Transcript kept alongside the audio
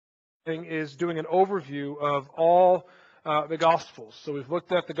is doing an overview of all the Gospels. So we've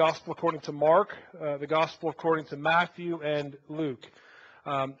looked at the Gospel according to Mark, the Gospel according to Matthew and Luke.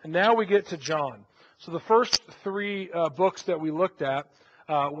 And now we get to John. So the first three books that we looked at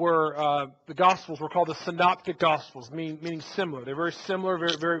were the Gospels were called the Synoptic Gospels, meaning similar. They're very similar,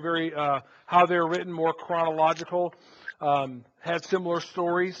 very how they're written, more chronological, had similar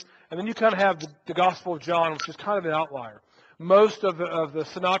stories. And then you kind of have the Gospel of John, which is kind of an outlier. Most of the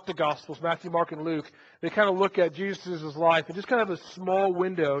Synoptic Gospels, Matthew, Mark, and Luke, they kind of look at Jesus' life and just kind of have a small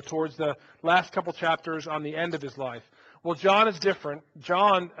window towards the last couple chapters on the end of his life. Well, John is different.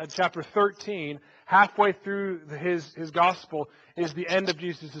 John, chapter 13, halfway through his Gospel, is the end of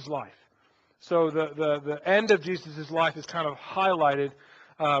Jesus' life. So the end of Jesus' life is kind of highlighted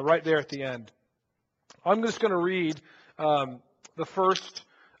right there at the end. I'm just going to read the first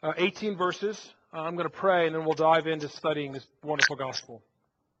 18 verses. I'm going to pray, and then we'll dive into studying this wonderful gospel.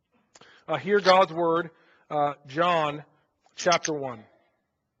 Hear God's word, John chapter 1.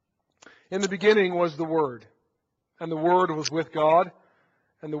 In the beginning was the Word, and the Word was with God,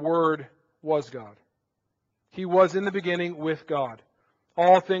 and the Word was God. He was in the beginning with God.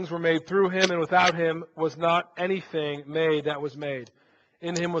 All things were made through him, and without him was not anything made that was made.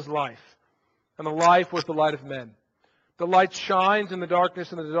 In him was life, and the life was the light of men. The light shines in the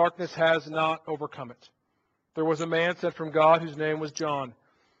darkness, and the darkness has not overcome it. There was a man sent from God whose name was John.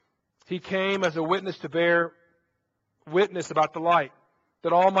 He came as a witness to bear witness about the light,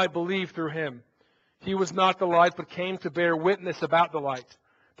 that all might believe through him. He was not the light, but came to bear witness about the light.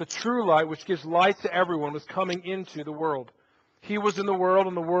 The true light, which gives light to everyone, was coming into the world. He was in the world,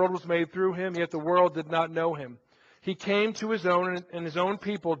 and the world was made through him, yet the world did not know him. He came to his own, and his own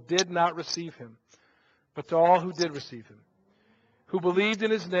people did not receive him. But to all who did receive him, who believed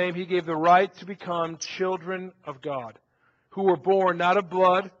in his name, he gave the right to become children of God, who were born not of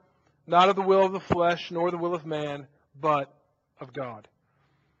blood, not of the will of the flesh, nor the will of man, but of God.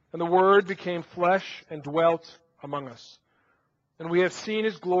 And the Word became flesh and dwelt among us. And we have seen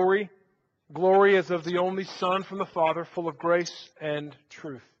his glory, glory as of the only Son from the Father, full of grace and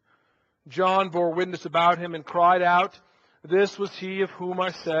truth. John bore witness about him and cried out, "This was he of whom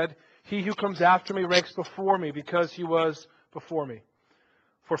I said, he who comes after me ranks before me, because he was before me.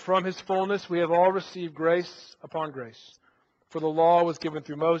 For from his fullness we have all received grace upon grace. For the law was given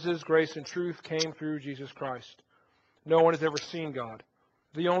through Moses, grace and truth came through Jesus Christ. No one has ever seen God.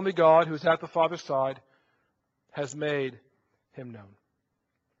 The only God who is at the Father's side has made him known."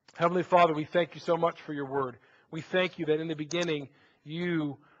 Heavenly Father, we thank you so much for your word. We thank you that in the beginning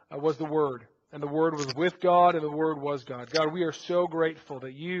you was the Word, and the Word was with God, and the Word was God. God, we are so grateful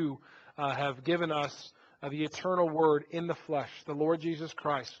that you have given us the eternal Word in the flesh, the Lord Jesus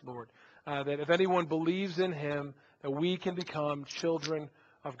Christ, Lord, that if anyone believes in him, that we can become children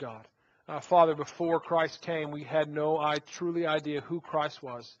of God. Father, before Christ came, we had no truly idea who Christ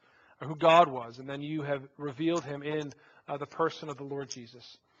was, or who God was, and then you have revealed him in the person of the Lord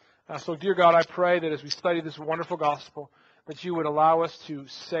Jesus. So, dear God, I pray that as we study this wonderful gospel, that you would allow us to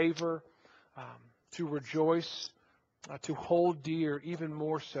savor, to rejoice, to hold dear, even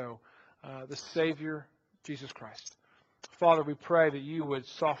more so, the Savior, Jesus Christ. Father, we pray that you would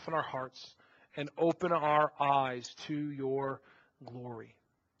soften our hearts and open our eyes to your glory.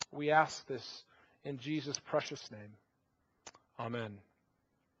 We ask this in Jesus' precious name. Amen.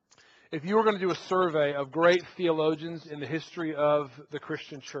 If you were going to do a survey of great theologians in the history of the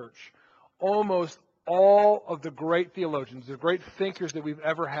Christian church, almost all of the great theologians, the great thinkers that we've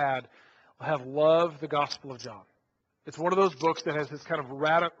ever had, have loved the Gospel of John. It's one of those books that has kind of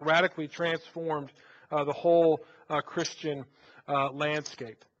radically transformed the whole Christian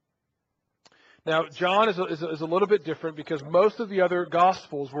landscape. Now, John is a little bit different because most of the other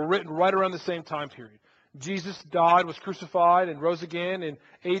Gospels were written right around the same time period. Jesus died, was crucified, and rose again in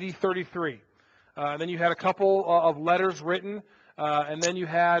AD 33. And then you had a couple of letters written, and then you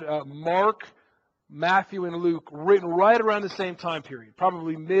had Mark, Matthew, and Luke written right around the same time period,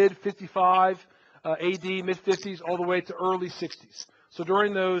 probably mid-55 AD, mid-50s, all the way to early 60s. So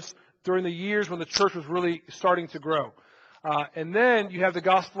during the years when the church was really starting to grow. And then you have the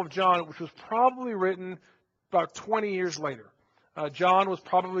Gospel of John, which was probably written about 20 years later. John was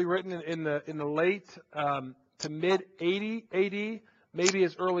probably written in the late to mid-80 AD, maybe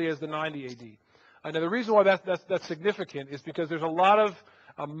as early as the 90 AD. Now the reason why that's significant is because there's a lot of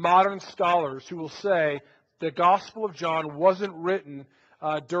modern scholars who will say the Gospel of John wasn't written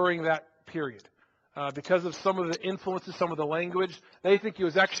during that period. Because of some of the influences, some of the language, they think it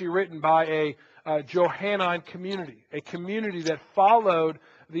was actually written by a Johannine community, a community that followed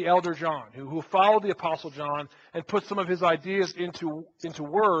the elder John, who followed the Apostle John and put some of his ideas into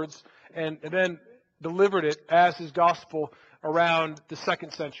words and then delivered it as his gospel around the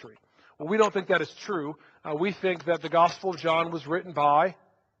 2nd century. Well, we don't think that is true. We think that the Gospel of John was written by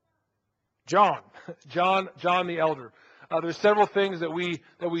John the Elder. There's several things that we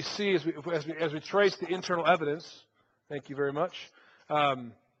see as we trace the internal evidence. Thank you very much.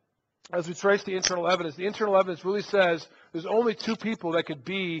 As we trace the internal evidence really says there's only 2 people that could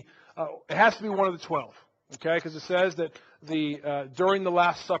be. It has to be one of the 12. Okay, because it says that during the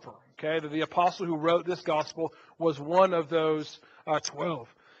Last Supper. Okay, that the apostle who wrote this gospel was one of those 12,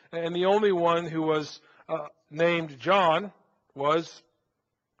 and the only one who was named John was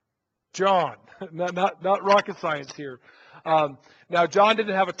John. not rocket science here. Now, John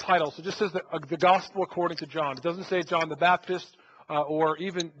didn't have a title, so it just says the gospel according to John. It doesn't say John the Baptist or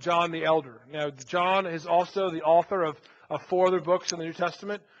even John the Elder. Now, John is also the author of 4 other books in the New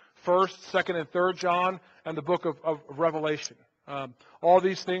Testament: 1st, 2nd, and 3rd John, and the book of Revelation. All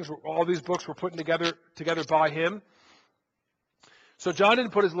these books were put together by him. So John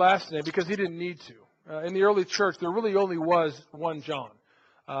didn't put his last name because he didn't need to. In the early church, there really only was one John.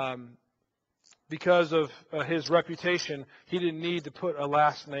 Because of his reputation, he didn't need to put a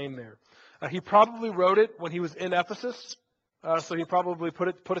last name there. He probably wrote it when he was in Ephesus. So he probably put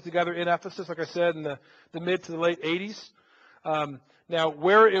it together in Ephesus, like I said, in the mid to the late 80s. Now,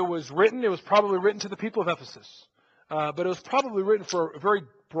 where it was written, it was probably written to the people of Ephesus. But it was probably written for a very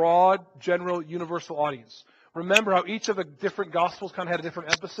broad, general, universal audience. Remember how each of the different Gospels kind of had a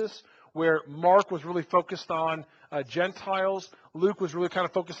different emphasis, where Mark was really focused on Gentiles, Luke was really kind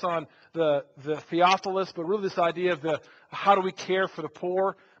of focused on the Theophilus, but really this idea of how do we care for the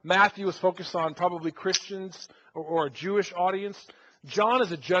poor. Matthew was focused on probably Christians or a Jewish audience. John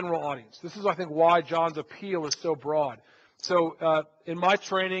is a general audience. This is, I think, why John's appeal is so broad. So in my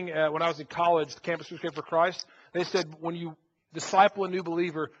training, when I was in college, the Campus Crusade for Christ, they said when you disciple a new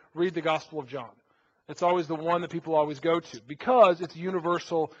believer, read the Gospel of John. It's always the one that people always go to because it's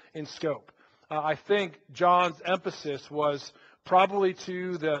universal in scope. I think John's emphasis was probably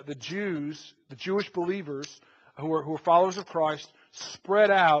to the Jews, the Jewish believers who were followers of Christ, spread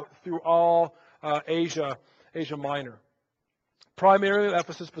out through all Asia Minor. Primarily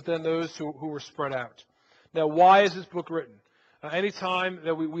Ephesus, but then those who were spread out. Now, why is this book written? Anytime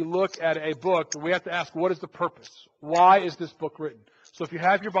that we look at a book, we have to ask, what is the purpose? Why is this book written? So if you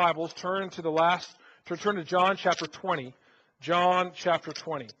have your Bibles, turn to John chapter 20. John chapter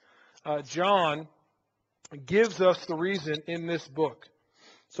 20. John gives us the reason in this book.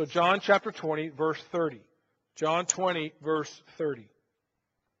 So John chapter 20, verse 30. John 20, verse 30.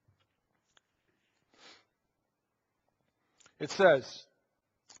 It says,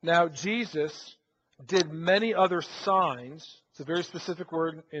 "Now Jesus did many other signs," it's a very specific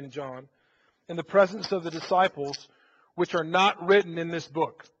word in John, "in the presence of the disciples, which are not written in this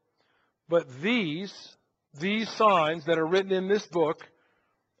book. But these signs that are written in this book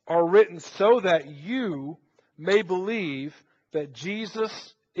are written so that you may believe that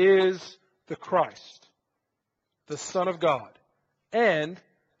Jesus is the Christ, the Son of God, and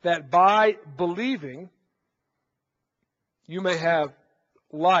that by believing you may have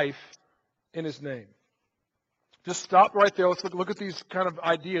life in his name." Just stop right there. Let's look at these kind of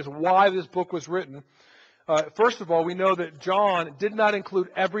ideas, why this book was written. First of all, we know that John did not include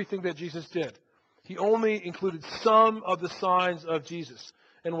everything that Jesus did. He only included some of the signs of Jesus.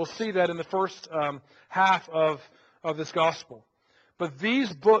 And we'll see that in the first half of this gospel. But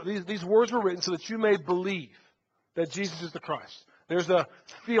these words were written so that you may believe that Jesus is the Christ. There's a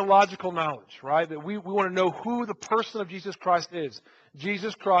theological knowledge, right? That we want to know who the person of Jesus Christ is.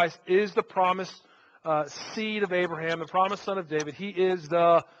 Jesus Christ is the promised seed of Abraham, the promised son of David. He is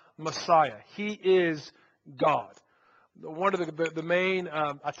the Messiah. He is God. One of the main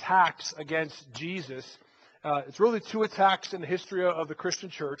attacks against Jesus, it's really 2 attacks in the history of the Christian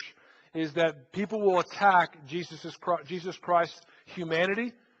church, is that people will attack Jesus Christ's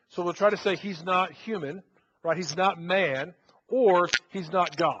humanity. So they'll try to say he's not human, right? He's not man, or he's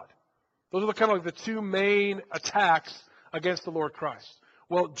not God. Those are kind of like the 2 main attacks against the Lord Christ.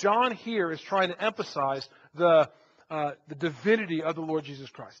 Well, John here is trying to emphasize the divinity of the Lord Jesus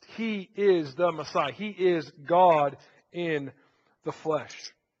Christ. He is the Messiah. He is God in the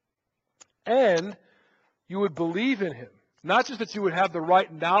flesh. And you would believe in him. Not just that you would have the right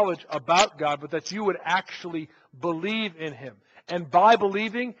knowledge about God, but that you would actually believe in him. And by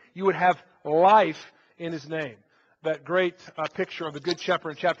believing, you would have life in his name. That great picture of the Good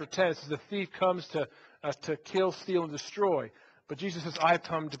Shepherd in chapter 10 says the thief comes to kill, steal, and destroy. But Jesus says, I have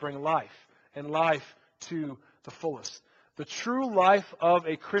come to bring life, and life to the fullest. The true life of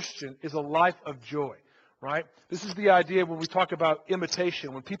a Christian is a life of joy. right? This is the idea when we talk about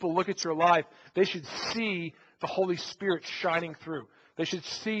imitation. When people look at your life, they should see the Holy Spirit shining through. They should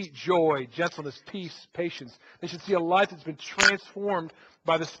see joy, gentleness, peace, patience. They should see a life that's been transformed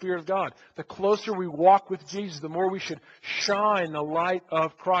by the Spirit of God. The closer we walk with Jesus, the more we should shine the light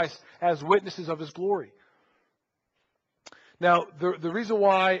of Christ as witnesses of His glory. Now, the reason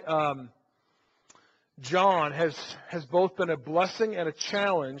why John has both been a blessing and a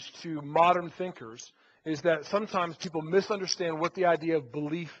challenge to modern thinkers is that sometimes people misunderstand what the idea of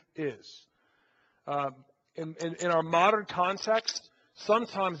belief is. In our modern context,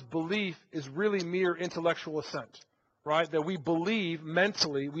 sometimes belief is really mere intellectual assent, right? That we believe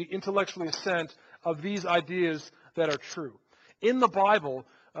mentally, we intellectually assent of these ideas that are true. In the Bible,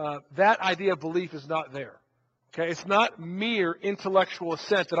 that idea of belief is not there. Okay, it's not mere intellectual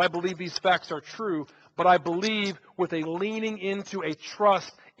assent that I believe these facts are true, but I believe with a leaning into a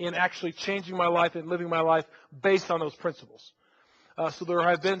trust in actually changing my life and living my life based on those principles. So there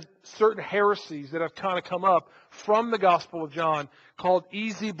have been certain heresies that have kind of come up from the Gospel of John called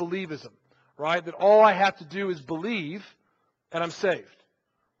easy believism, right? That all I have to do is believe and I'm saved.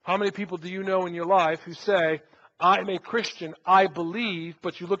 How many people do you know in your life who say, I'm a Christian, I believe,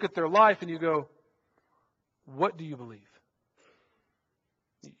 but you look at their life and you go, what do you believe?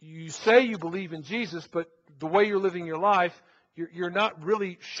 You say you believe in Jesus, but the way you're living your life, you're not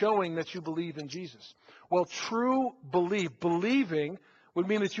really showing that you believe in Jesus. Well, true believing would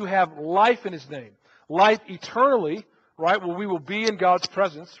mean that you have life in His name. Life eternally, right? Well, we will be in God's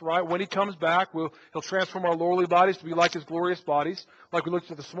presence, right? When He comes back, He'll transform our lowly bodies to be like His glorious bodies, like we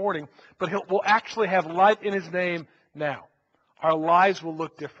looked at this morning. But we'll actually have life in His name now. Our lives will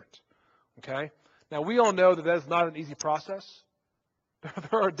look different, okay? Now, we all know that is not an easy process.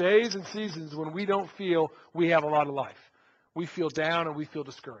 There are days and seasons when we don't feel we have a lot of life. We feel down and we feel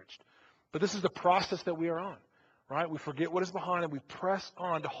discouraged. But this is the process that we are on, right? We forget what is behind and we press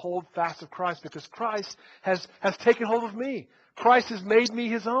on to hold fast to Christ because Christ has taken hold of me. Christ has made me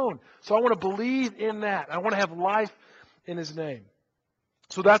His own. So I want to believe in that. I want to have life in His name.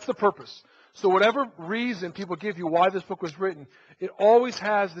 So that's the purpose. So whatever reason people give you why this book was written, it always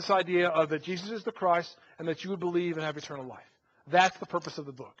has this idea of that Jesus is the Christ and that you would believe and have eternal life. That's the purpose of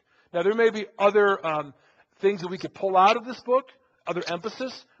the book. Now, there may be other things that we could pull out of this book, other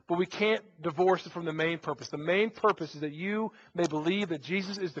emphasis, but we can't divorce it from the main purpose. The main purpose is that you may believe that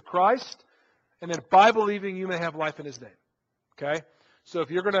Jesus is the Christ, and that by believing you may have life in His name. Okay? So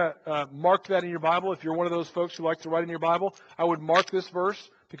if you're going to mark that in your Bible, if you're one of those folks who like to write in your Bible, I would mark this verse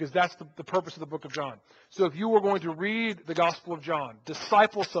because that's the purpose of the book of John. So if you were going to read the Gospel of John,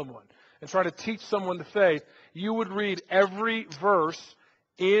 disciple someone, and try to teach someone the faith, you would read every verse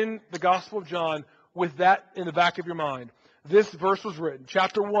in the Gospel of John with that in the back of your mind. This verse was written,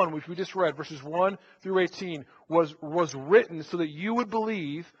 chapter 1, which we just read, verses 1 through 18, was written so that you would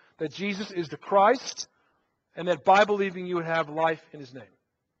believe that Jesus is the Christ and that by believing you would have life in His name.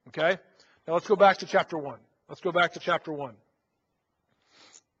 Okay? Now let's go back to chapter 1. Let's go back to chapter 1.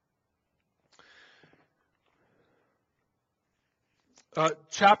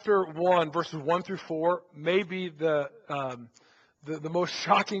 Chapter 1, verses 1 through 4, may be the most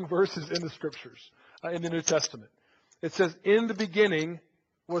shocking verses in the Scriptures, in the New Testament. It says, in the beginning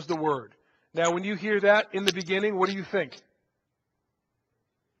was the Word. Now, when you hear that, in the beginning, what do you think?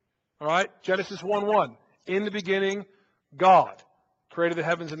 All right? Genesis 1:1. In the beginning, God created the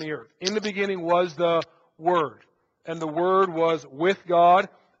heavens and the earth. In the beginning was the Word. And the Word was with God,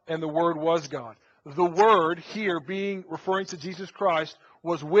 and the Word was God. The Word here being referring to Jesus Christ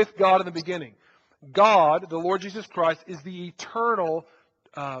was with God in the beginning. God, the Lord Jesus Christ, is the eternal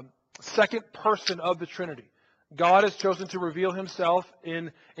second person of the Trinity. God has chosen to reveal Himself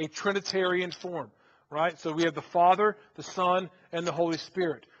in a Trinitarian form, right? So we have the Father, the Son, and the Holy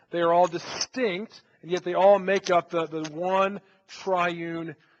Spirit. They are all distinct, and yet they all make up the one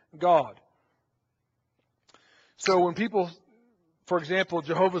triune God. So when people, for example,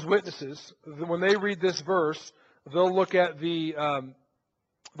 Jehovah's Witnesses, when they read this verse, they'll look at the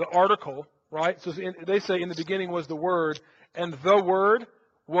article, right? So they say, in the beginning was the Word, and the Word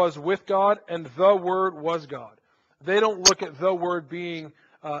was with God, and the Word was God. They don't look at the Word being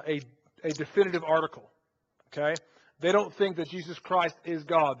a definitive article, okay? They don't think that Jesus Christ is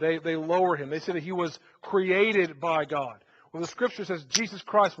God. They lower Him. They say that He was created by God. Well, the Scripture says Jesus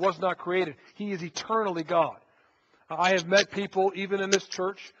Christ was not created. He is eternally God. I have met people, even in this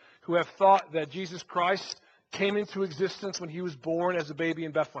church, who have thought that Jesus Christ came into existence when He was born as a baby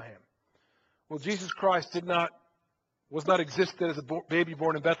in Bethlehem. Well, Jesus Christ was not existed as a baby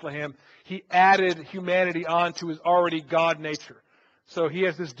born in Bethlehem. He added humanity onto His already God nature. So he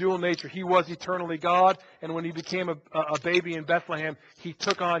has this dual nature. He was eternally God, and when he became a baby in Bethlehem, he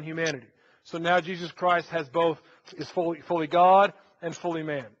took on humanity. So now Jesus Christ is fully God and fully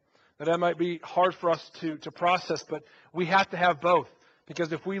man. Now that might be hard for us to process, but we have to have both.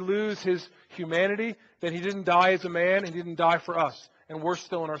 Because if we lose his humanity, then he didn't die as a man, and he didn't die for us. And we're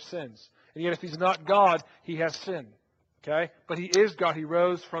still in our sins. And yet if he's not God, he has sin. Okay? But he is God. He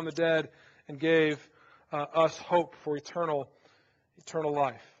rose from the dead and gave us hope for eternal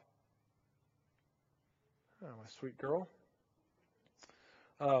life. Oh, my sweet girl.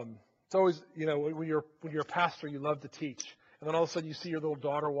 It's always, when you're a pastor, you love to teach. And then all of a sudden you see your little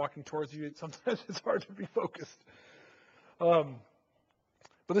daughter walking towards you. Sometimes it's hard to be focused.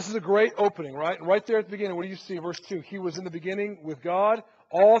 But this is a great opening, right? And right there at the beginning, what do you see? Verse 2. He was in the beginning with God.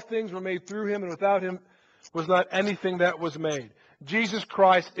 All things were made through him, and without him was not anything that was made. Jesus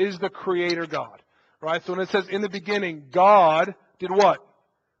Christ is the creator God, right? So when it says in the beginning, God did what?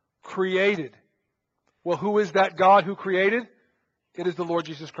 Created. Well, who is that God who created? It is the Lord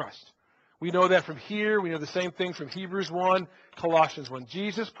Jesus Christ. We know that from here. We know the same thing from Hebrews 1, Colossians 1.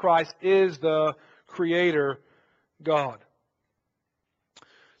 Jesus Christ is the creator God.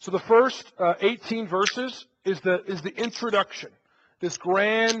 So the first 18 verses is the introduction. This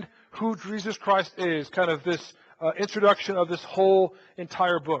grand who Jesus Christ is, kind of this introduction of this whole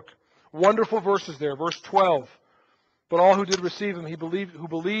entire book. Wonderful verses there. Verse 12. But all who did receive him, who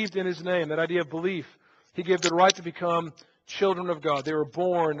believed in his name, that idea of belief, he gave the right to become children of God. They were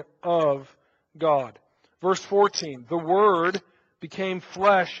born of God. Verse 14. The Word became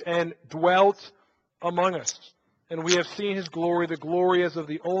flesh and dwelt among us. And we have seen his glory, the glory as of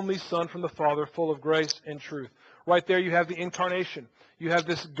the only Son from the Father, full of grace and truth. Right there you have the incarnation. You have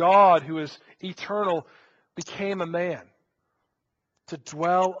this God who is eternal, became a man to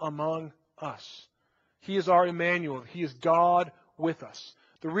dwell among us. He is our Emmanuel. He is God with us.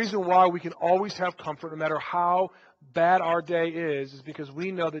 The reason why we can always have comfort, no matter how bad our day is because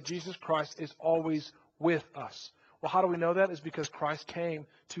we know that Jesus Christ is always with us. Well, how do we know that? It's because Christ came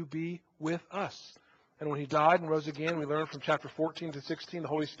to be with us. And when he died and rose again, we learn from chapter 14 to 16, the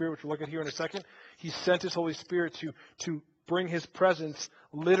Holy Spirit, which we'll look at here in a second, he sent his Holy Spirit to bring his presence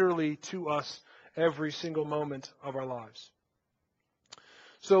literally to us every single moment of our lives.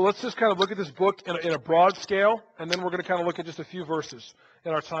 So let's just kind of look at this book in a broad scale, and then we're going to kind of look at just a few verses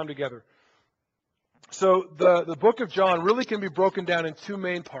in our time together. So the book of John really can be broken down in two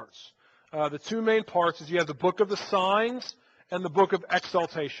main parts. The two main parts is you have the book of the signs and the book of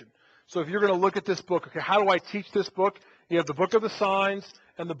exaltation. So if you're going to look at this book, okay, how do I teach this book? You have the book of the signs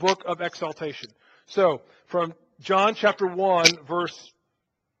and the book of exaltation. So from John chapter 1, verse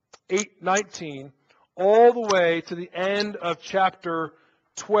 19, all the way to the end of chapter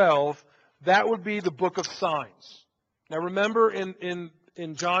 12, that would be the book of signs. Now remember in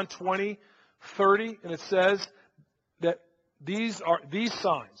John 20:30, and it says that these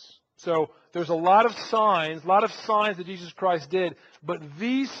signs. So there's a lot of signs that Jesus Christ did, but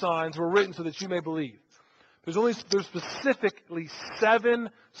these signs were written so that you may believe. There's specifically 7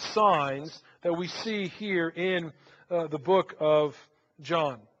 signs that we see here in the book of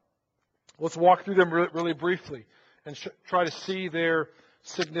John. Let's walk through them really briefly and try to see their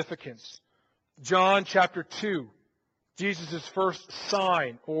significance. John chapter 2, Jesus' first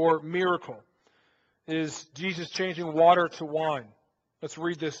sign or miracle is Jesus changing water to wine. Let's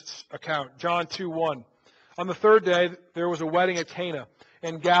read this account. John 2:1. On the third day, there was a wedding at Cana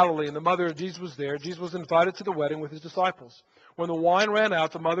in Galilee, and the mother of Jesus was there. Jesus was invited to the wedding with his disciples. When the wine ran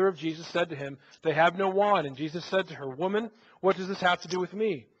out, the mother of Jesus said to him, "They have no wine." And Jesus said to her, "Woman, what does this have to do with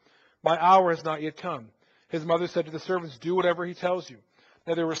me? My hour has not yet come." His mother said to the servants, "Do whatever he tells you."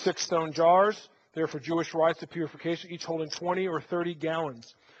 Now there were 6 stone jars. They were for Jewish rites of purification, each holding 20 or 30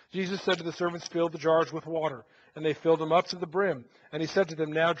 gallons. Jesus said to the servants, "Fill the jars with water." And they filled them up to the brim. And he said to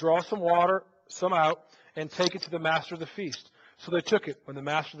them, "Now draw some out, and take it to the master of the feast." So they took it. When the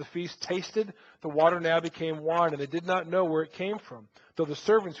master of the feast tasted, the water now became wine, and they did not know where it came from, though the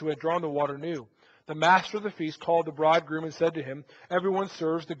servants who had drawn the water knew. The master of the feast called the bridegroom and said to him, "Everyone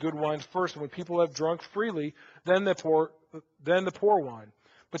serves the good wine first, and when people have drunk freely, then the poor wine.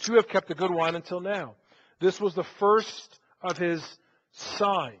 But you have kept the good wine until now." This was the first of his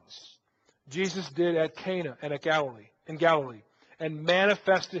signs Jesus did at Cana and in Galilee, and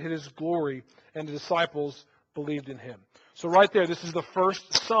manifested his glory, and the disciples believed in him. So right there, this is the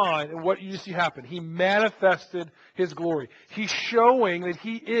first sign, and what you see happen. He manifested his glory. He's showing that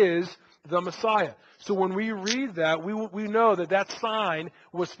he is the Messiah. So when we read that, we know that sign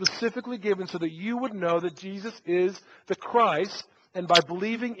was specifically given so that you would know that Jesus is the Christ, and by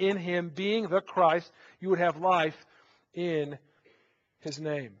believing in him being the Christ, you would have life in his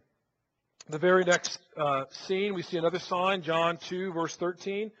name. The very next scene, we see another sign, John 2, verse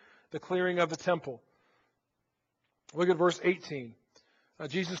 13, the clearing of the temple. Look at verse 18.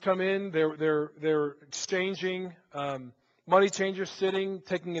 Jesus come in, they're exchanging, money changers sitting,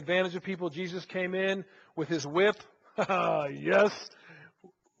 taking advantage of people. Jesus came in with his whip, yes,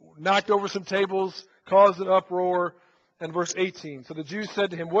 knocked over some tables, caused an uproar. And verse 18, so the Jews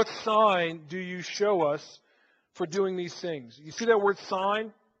said to him, what sign do you show us for doing these things? You see that word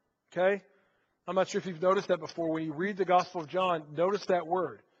sign? Okay? I'm not sure if you've noticed that before. When you read the Gospel of John, notice that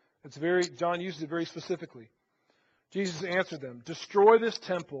word. John uses it very specifically. Jesus answered them, destroy this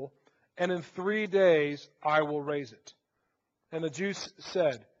temple, and in 3 days I will raise it. And the Jews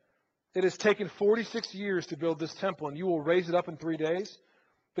said, it has taken 46 years to build this temple, and you will raise it up in 3 days?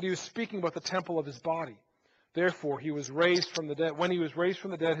 But he was speaking about the temple of his body. Therefore, he was raised from the dead. When he was raised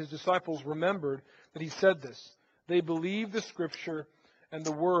from the dead, his disciples remembered that he said this. They believed the scripture and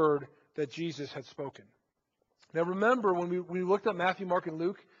the word that Jesus had spoken. Now remember, when we looked at Matthew, Mark, and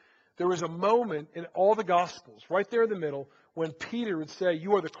Luke, there was a moment in all the Gospels, right there in the middle, when Peter would say,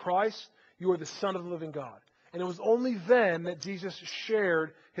 you are the Christ, you are the Son of the living God. And it was only then that Jesus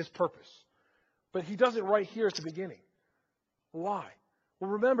shared his purpose. But he does it right here at the beginning. Why?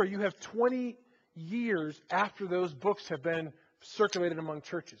 Well, remember, you have 20 years after those books have been circulated among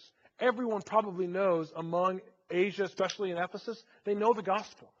churches. Everyone probably knows among Asia, especially in Ephesus, they know the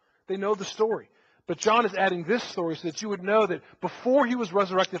gospel. They know the story. But John is adding this story so that you would know that before he was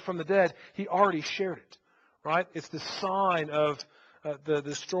resurrected from the dead, he already shared it. Right? It's the sign of the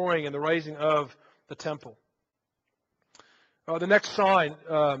destroying and the raising of the temple. The next sign,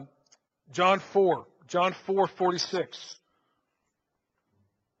 John 4:46.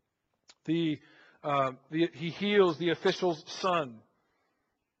 He heals the official's son.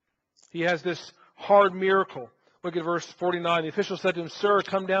 He has this hard miracle. Look at verse 49. The official said to him, sir,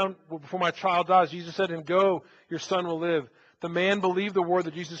 come down before my child dies. Jesus said to him, go, your son will live. The man believed the word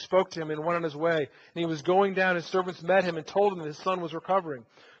that Jesus spoke to him and went on his way. And he was going down. His servants met him and told him that his son was recovering.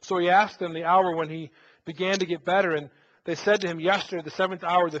 So he asked them the hour when he began to get better. And they said to him, yesterday, the 7th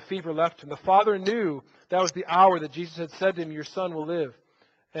hour, the fever left him. The father knew that was the hour that Jesus had said to him, your son will live.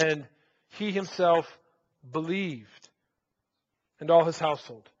 And he himself believed, and all his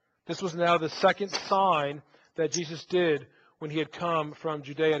household. This was now the second sign that Jesus did when he had come from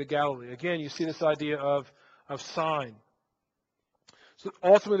Judea to Galilee. Again, you see this idea of sign. So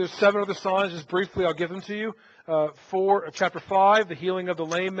ultimately, there's 7 other signs. Just briefly, I'll give them to you. Chapter 5, the healing of the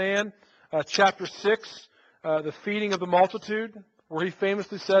lame man. Chapter 6, the feeding of the multitude, where he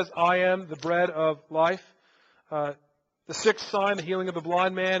famously says, I am the bread of life. The 6th sign, the healing of the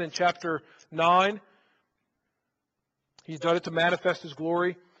blind man, in chapter 9. He's done it to manifest his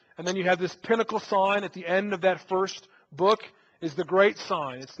glory. And then you have this pinnacle sign at the end of that first book is the great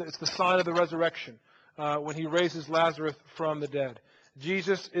sign. It's the sign of the resurrection when he raises Lazarus from the dead.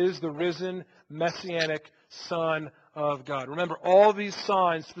 Jesus is the risen Messianic Son of God. Remember, all these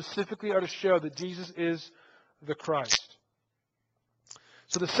signs specifically are to show that Jesus is the Christ.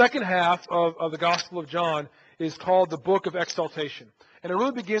 So the second half of the Gospel of John is called the Book of Exaltation. And it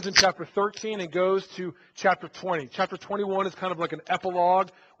really begins in chapter 13 and goes to chapter 20. Chapter 21 is kind of like an epilogue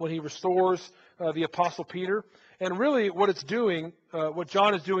when he restores the Apostle Peter. And really what it's doing, what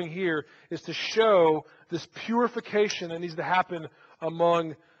John is doing here, is to show this purification that needs to happen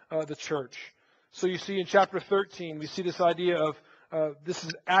among the church. So you see in chapter 13, we see this idea of this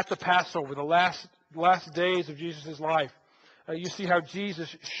is at the Passover, the last days of Jesus' life. You see how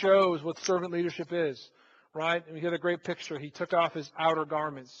Jesus shows what servant leadership is. Right? And we have a great picture. He took off his outer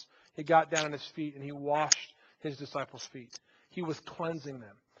garments. He got down on his feet and he washed his disciples' feet. He was cleansing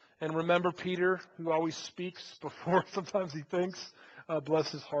them. And remember Peter, who always speaks before sometimes he thinks,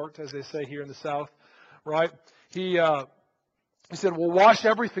 bless his heart, as they say here in the South. Right? He said, well, wash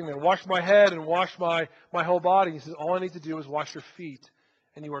everything then. Wash my head and wash my whole body. He says, all I need to do is wash your feet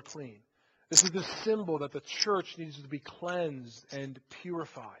and you are clean. This is the symbol that the church needs to be cleansed and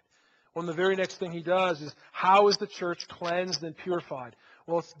purified. Well, the very next thing he does is, how is the church cleansed and purified?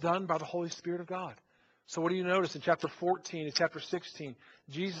 Well, it's done by the Holy Spirit of God. So what do you notice in chapter 14 and chapter 16?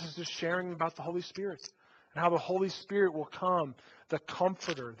 Jesus is just sharing about the Holy Spirit and how the Holy Spirit will come, the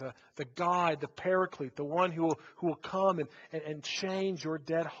comforter, the guide, the paraclete, the one who will come and change your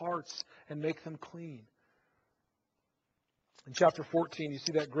dead hearts and make them clean. In chapter 14, you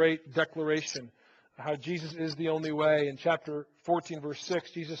see that great declaration, how Jesus is the only way. In chapter 14, verse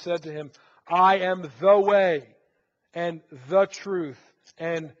 6, Jesus said to him, I am the way and the truth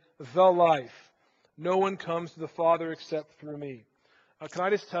and the life. No one comes to the Father except through me. Can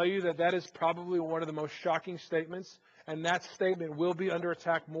I just tell you that is probably one of the most shocking statements and that statement will be under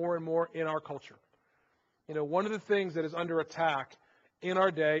attack more and more in our culture. One of the things that is under attack in our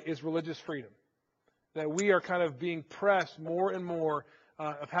day is religious freedom. That we are kind of being pressed more and more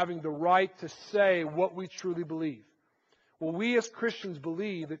of having the right to say what we truly believe. Well, we as Christians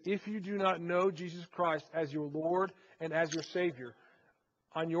believe that if you do not know Jesus Christ as your Lord and as your Savior,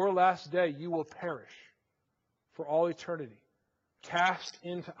 on your last day you will perish for all eternity, cast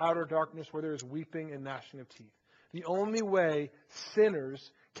into outer darkness where there is weeping and gnashing of teeth. The only way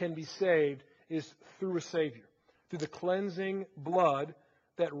sinners can be saved is through a Savior, through the cleansing blood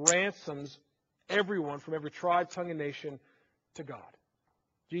that ransoms everyone from every tribe, tongue, and nation to God.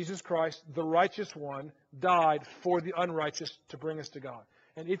 Jesus Christ, the righteous one, died for the unrighteous to bring us to God.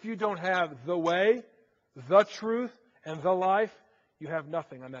 And if you don't have the way, the truth, and the life, you have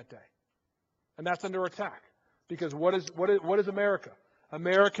nothing on that day. And that's under attack. Because what is America?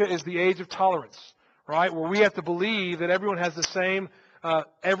 America is the age of tolerance, right? Where we have to believe that everyone has the same,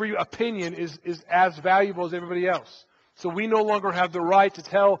 every opinion is as valuable as everybody else. So we no longer have the right to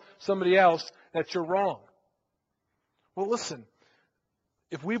tell somebody else that you're wrong. Well, listen,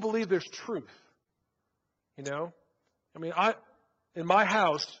 if we believe there's truth, in my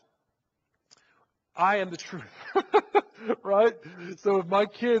house, I am the truth, right? So if my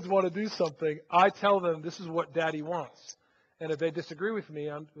kids want to do something, I tell them this is what Daddy wants. And if they disagree with me,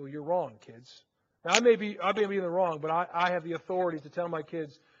 well, you're wrong, kids. Now, I may be in the wrong, but I have the authority to tell my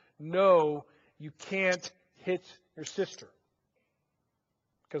kids, no, you can't hit your sister.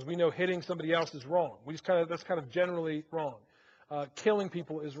 Because we know hitting somebody else is wrong. That's kind of generally wrong. Killing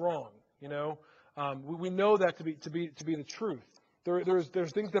people is wrong. We know that to be the truth.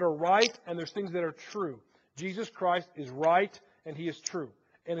 There's things that are right and there's things that are true. Jesus Christ is right and He is true,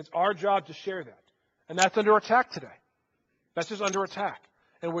 and it's our job to share that. And that's under attack today. That's just under attack.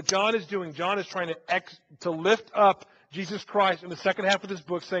 And what John is doing, John is trying to lift up Jesus Christ in the second half of this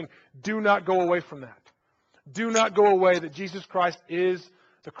book, saying, "Do not go away from that. Do not go away that Jesus Christ is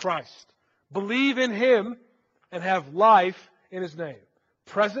the Christ. Believe in Him and have life in His name,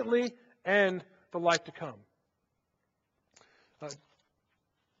 presently and the life to come."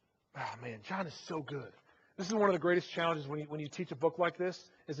 John is so good. This is one of the greatest challenges when you teach a book like this,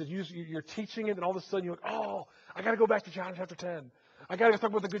 is that you're teaching it and all of a sudden you're like, oh, I got to go back to John chapter 10. I got to talk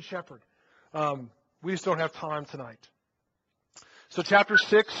about the Good Shepherd. We just don't have time tonight. So chapter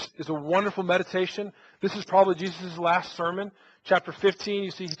 6 is a wonderful meditation. This is probably Jesus' last sermon. Chapter 15,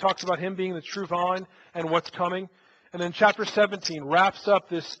 you see, he talks about Him being the true vine and what's coming. And then chapter 17 wraps up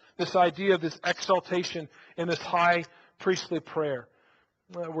this idea of this exaltation in this high priestly prayer,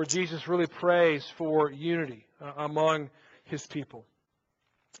 where Jesus really prays for unity among His people.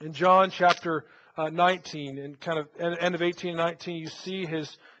 In John chapter 19, and kind of end of 18 and 19, you see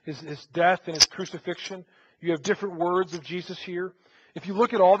his death and His crucifixion. You have different words of Jesus here. If you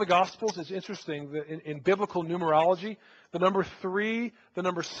look at all the Gospels, it's interesting that in biblical numerology, the number 3, the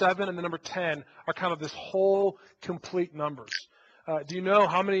number 7, and the number 10 are kind of this whole complete numbers. Do you know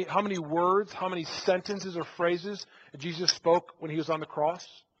how many words, how many sentences or phrases Jesus spoke when He was on the cross?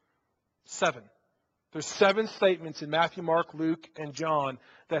 7. There's 7 statements in Matthew, Mark, Luke, and John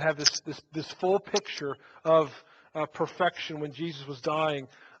that have this full picture of perfection when Jesus was dying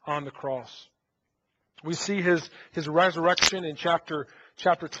on the cross. We see his resurrection in chapter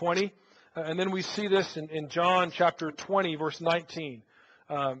 20, and then we see this in John chapter 20, verse 19.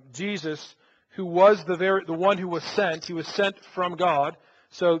 Jesus, who was the one who was sent, He was sent from God.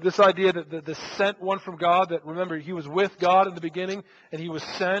 So this idea that the sent one from God, that remember He was with God in the beginning, and He was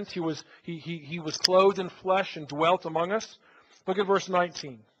sent. He was clothed in flesh and dwelt among us. Look at verse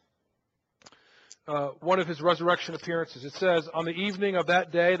 19. One of His resurrection appearances. It says, on the evening of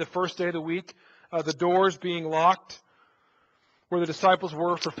that day, the first day of the week, the doors being locked, where the disciples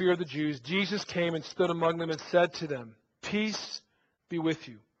were for fear of the Jews, Jesus came and stood among them and said to them, "Peace be with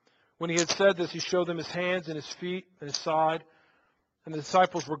you." When He had said this, He showed them His hands and His feet and His side. And the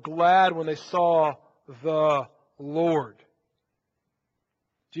disciples were glad when they saw the Lord.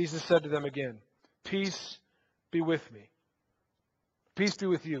 Jesus said to them again, "Peace be with me. Peace be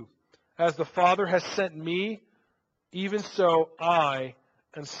with you. As the Father has sent me, even so I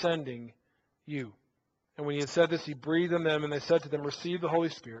am sending you." And when He had said this, He breathed on them, and they said to them, "Receive the Holy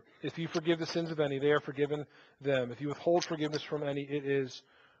Spirit. If you forgive the sins of any, they are forgiven them. If you withhold forgiveness from any, it is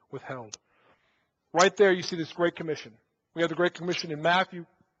withheld." Right there you see this Great Commission. We have the Great Commission in Matthew,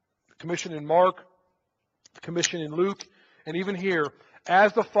 the Commission in Mark, the Commission in Luke, and even here,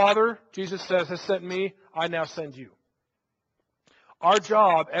 as the Father, Jesus says, has sent me, I now send you. Our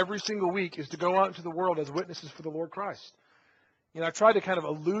job every single week is to go out into the world as witnesses for the Lord Christ. I tried to kind of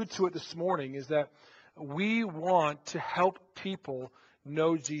allude to it this morning, is that we want to help people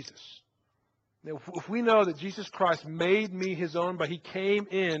know Jesus. If we know that Jesus Christ made me his own, but he came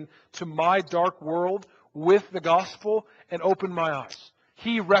in to my dark world with the gospel and opened my eyes.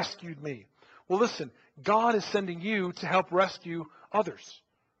 He rescued me. Well, listen, God is sending you to help rescue others.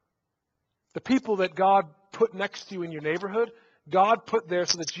 The people that God put next to you in your neighborhood, God put there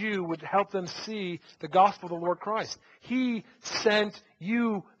so that you would help them see the gospel of the Lord Christ. He sent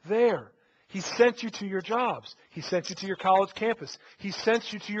you there. He sent you to your jobs. He sent you to your college campus. He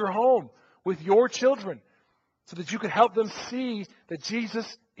sent you to your home with your children so that you could help them see that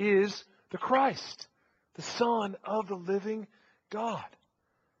Jesus is the Christ, the Son of the living God.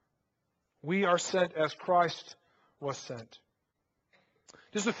 We are sent as Christ was sent.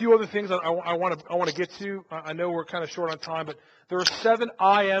 Just a few other things I want to get to. I know we're kind of short on time, but there are 7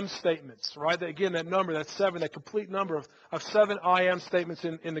 I am statements, right? Again, that number, that 7, that complete number of 7 I am statements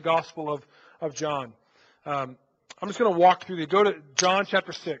in the Gospel of John. I'm just going to walk through these. Go to John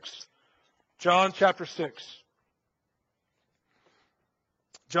chapter 6. John chapter 6.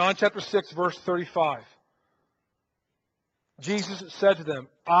 John chapter 6, verse 35. Jesus said to them,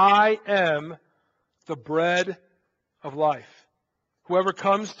 I am the bread of life. Whoever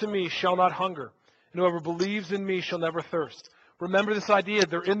comes to me shall not hunger, and whoever believes in me shall never thirst. Remember this idea.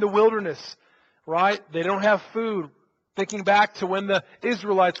 They're in the wilderness, right? They don't have food. Thinking back to when the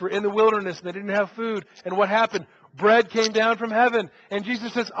Israelites were in the wilderness and they didn't have food. And what happened? Bread came down from heaven. And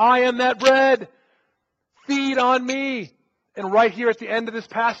Jesus says, I am that bread. Feed on me. And right here at the end of this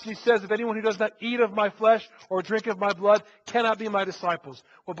passage, he says, if anyone who does not eat of my flesh or drink of my blood cannot be my disciples.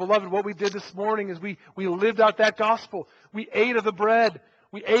 Well, beloved, what we did this morning is we lived out that gospel. We ate of the bread.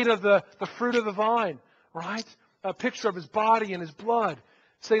 We ate of the fruit of the vine, right? A picture of his body and his blood,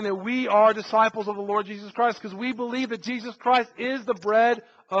 saying that we are disciples of the Lord Jesus Christ because we believe that Jesus Christ is the bread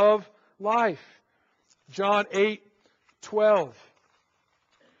of life. John 8:12.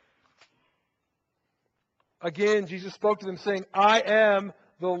 Again, Jesus spoke to them saying, I am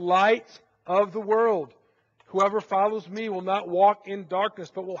the light of the world. Whoever follows me will not walk in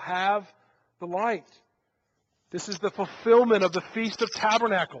darkness, but will have the light. This is the fulfillment of the Feast of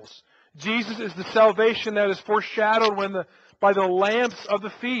Tabernacles. Jesus is the salvation that is foreshadowed by the lamps of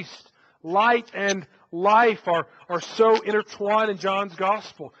the feast. Light and life are so intertwined in John's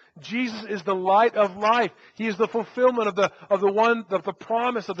gospel. Jesus is the light of life. He is the fulfillment of the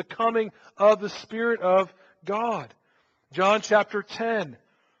promise of the coming of the Spirit of God. John chapter 10.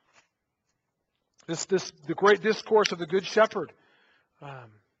 The great discourse of the Good Shepherd.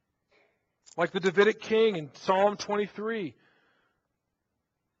 Like the Davidic king in Psalm 23.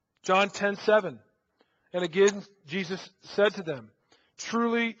 John 10:7. And again, Jesus said to them,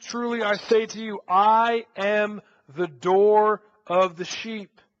 truly, truly, I say to you, I am the door of the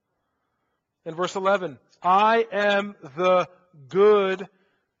sheep. In verse 11, I am the good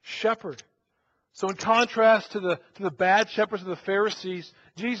shepherd. So in contrast to the bad shepherds of the Pharisees,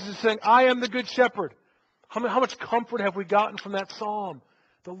 Jesus is saying, I am the good shepherd. How much comfort have we gotten from that psalm?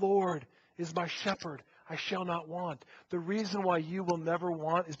 The Lord is my shepherd. I shall not want. The reason why you will never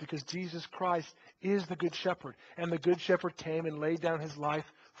want is because Jesus Christ is the good shepherd. And the good shepherd came and laid down his life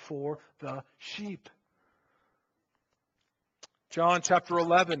for the sheep. John chapter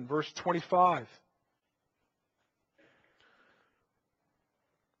 11, verse 25.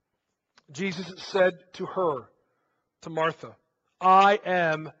 Jesus said to her, to Martha, I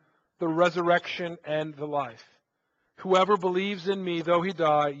am the resurrection and the life. Whoever believes in me, though he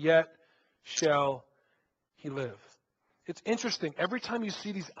die, yet shall he live. It's interesting. Every time you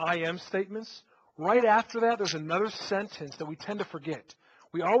see these I am statements, right after that, there's another sentence that we tend to forget.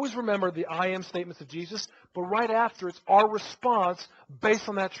 We always remember the I am statements of Jesus, but right after, it's our response based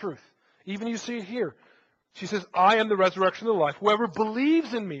on that truth. Even you see it here. She says, I am the resurrection and the life. Whoever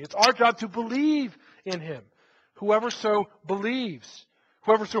believes in me, it's our job to believe in him. Whoever so believes,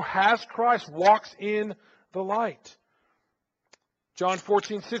 whoever so has Christ, walks in the light. John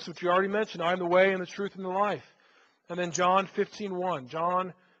 14:6, which you already mentioned, I am the way and the truth and the life. And then John 15:1.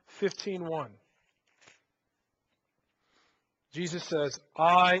 John 15:1. Jesus says,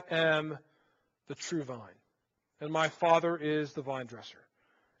 I am the true vine, and my Father is the vine dresser.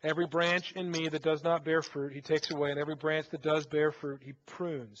 Every branch in me that does not bear fruit, he takes away, and every branch that does bear fruit, he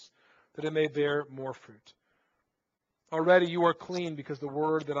prunes, that it may bear more fruit. Already you are clean because the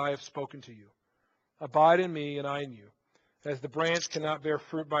word that I have spoken to you. Abide in me, and I in you. As the branch cannot bear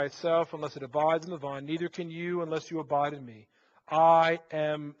fruit by itself unless it abides in the vine, neither can you unless you abide in me. I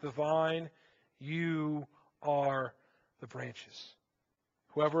am the vine, you are the branches.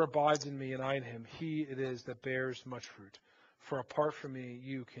 Whoever abides in me and I in him, he it is that bears much fruit. For apart from me,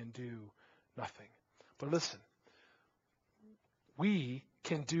 you can do nothing. But listen, we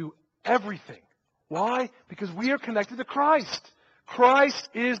can do everything. Why? Because we are connected to Christ. Christ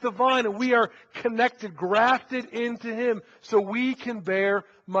is the vine, and we are connected, grafted into Him, so we can bear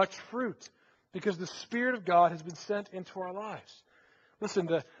much fruit, because the Spirit of God has been sent into our lives. Listen,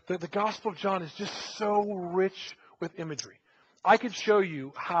 the Gospel of John is just so rich with imagery. I could show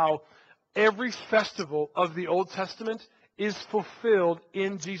you how every festival of the Old Testament is fulfilled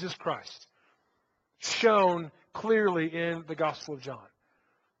in Jesus Christ, shown clearly in the Gospel of John.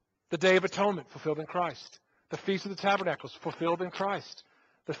 The Day of Atonement, fulfilled in Christ. The Feast of the Tabernacles, fulfilled in Christ.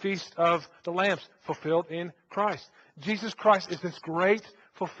 The Feast of the Lamps, fulfilled in Christ. Jesus Christ is this great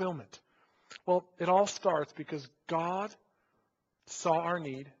fulfillment. Well, it all starts because God saw our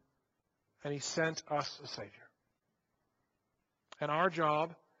need, and He sent us a Savior. And our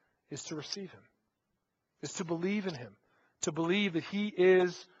job is to receive Him, is to believe in Him, to believe that He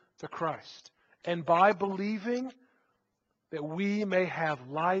is the Christ. And by believing, that we may have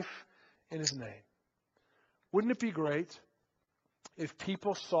life in His name. Wouldn't it be great if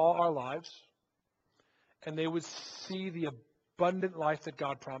people saw our lives and they would see the abundant life that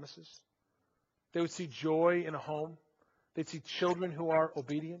God promises? They would see joy in a home. They'd see children who are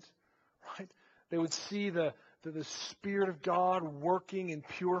obedient, right? They would see the Spirit of God working and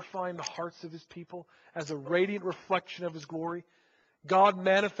purifying the hearts of His people as a radiant reflection of His glory. God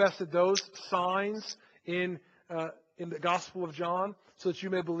manifested those signs in the Gospel of John so that you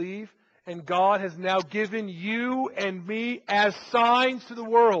may believe. And God has now given you and me as signs to the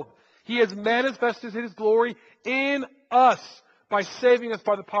world. He has manifested His glory in us by saving us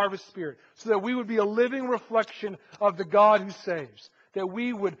by the power of His Spirit, so that we would be a living reflection of the God who saves, that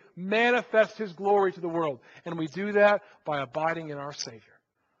we would manifest His glory to the world. And we do that by abiding in our Savior,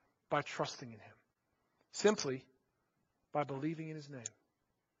 by trusting in Him, simply by believing in His name,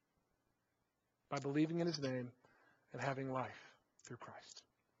 by believing in His name and having life through Christ.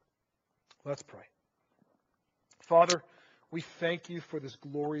 Let's pray. Father, we thank You for this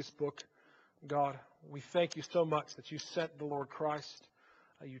glorious book. God, we thank You so much that You sent the Lord Christ.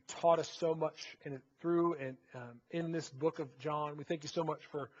 You taught us so much in this book of John. We thank You so much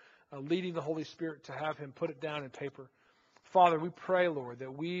for leading the Holy Spirit to have Him put it down in paper. Father, we pray, Lord,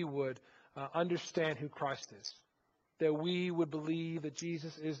 that we would understand who Christ is, that we would believe that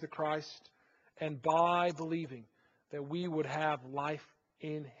Jesus is the Christ, and by believing that we would have life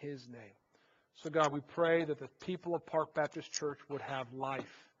in His name. So, God, we pray that the people of Park Baptist Church would have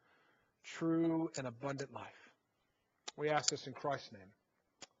life, true and abundant life. We ask this in Christ's name.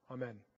 Amen.